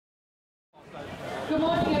Good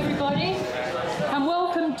morning, everybody, and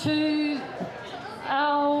welcome to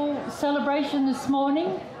our celebration this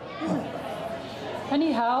morning.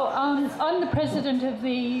 Anyhow, I'm the president of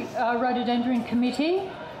the Rhododendron Committee,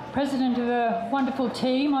 president of a wonderful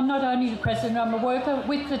team. I'm not only the president, I'm a worker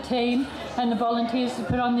with the team and the volunteers to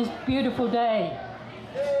put on this beautiful day.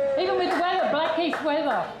 Even with the weather, Blackheath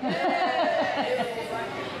weather.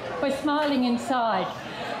 We're smiling inside.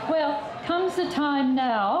 Well, comes the time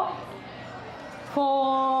now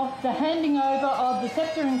for the handing over of the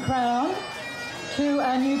sceptre and crown to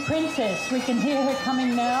our new princess. We can hear her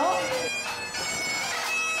coming now.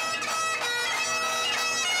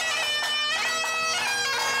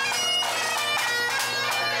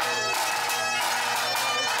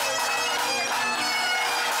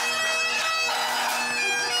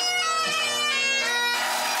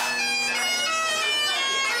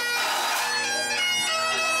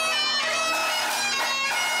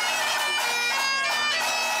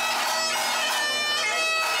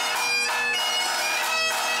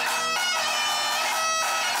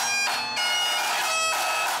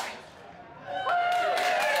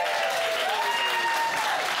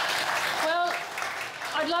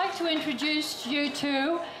 I'd like to introduce you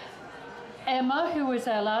to Emma, who was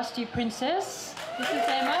our last year princess. This is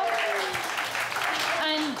Emma.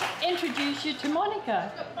 And introduce you to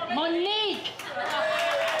Monica. Monique!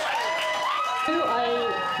 Who I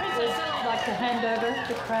would like to hand over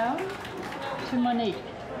the crown to Monique.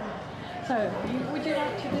 So, would you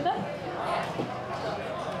like to do that?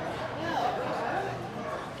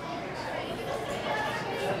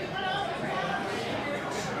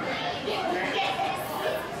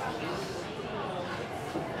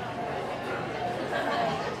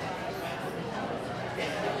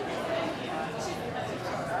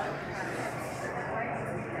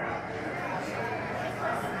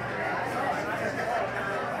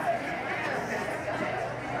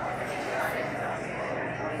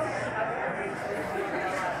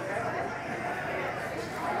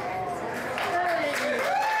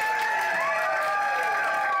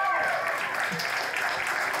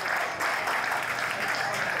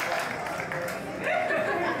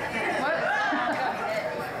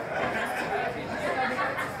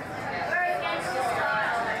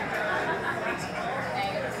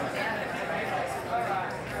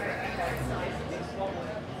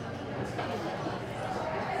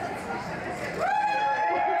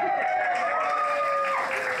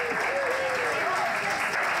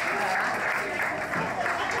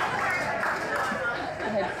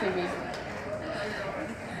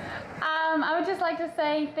 I would just like to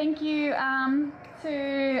say thank you to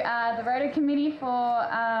the Rhodo committee for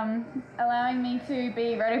allowing me to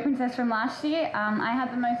be Rhodo Princess from last year. I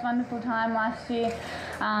had the most wonderful time last year.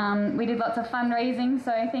 We did lots of fundraising,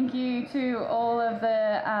 so thank you to all of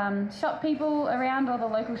the shop people around, all the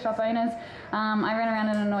local shop owners. I ran around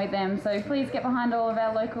and annoyed them, so please get behind all of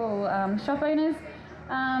our local shop owners.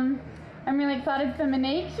 I'm really excited for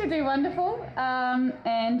Monique, she'll do wonderful,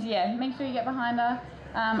 and yeah, make sure you get behind her.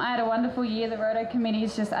 I had a wonderful year. The Rhodo committee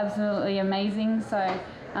is just absolutely amazing, so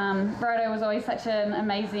Rhodo was always such an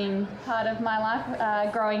amazing part of my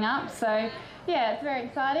life growing up, so yeah, it's very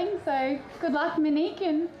exciting. So good luck, Monique,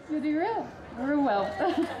 and you'll do real well.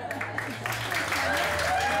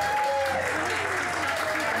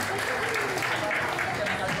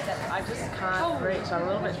 I just can't reach, I'm a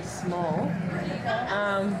little bit small.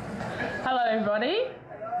 Hello everybody.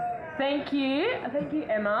 Thank you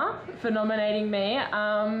Emma for nominating me.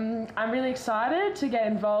 I'm really excited to get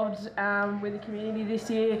involved with the community this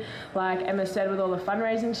year, like Emma said, with all the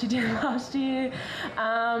fundraising she did last year,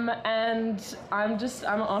 and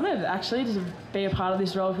I'm honoured actually to be a part of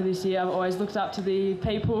this role for this year. I've always looked up to the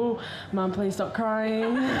people. Mum, please stop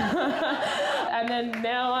crying. And then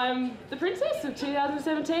now I'm the princess of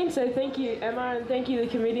 2017, so thank you Emma, and thank you the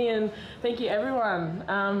committee, and thank you everyone.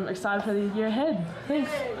 I'm excited for the year ahead. Thanks.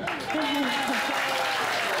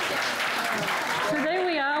 So there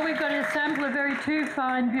we are, we've got a sample of very two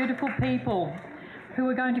fine, beautiful people who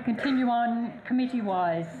are going to continue on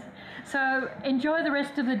committee-wise. So enjoy the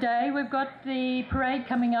rest of the day. We've got the parade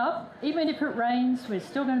coming up. Even if it rains, we're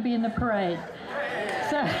still going to be in the parade.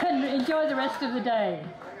 So enjoy the rest of the day.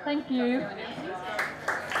 Thank you.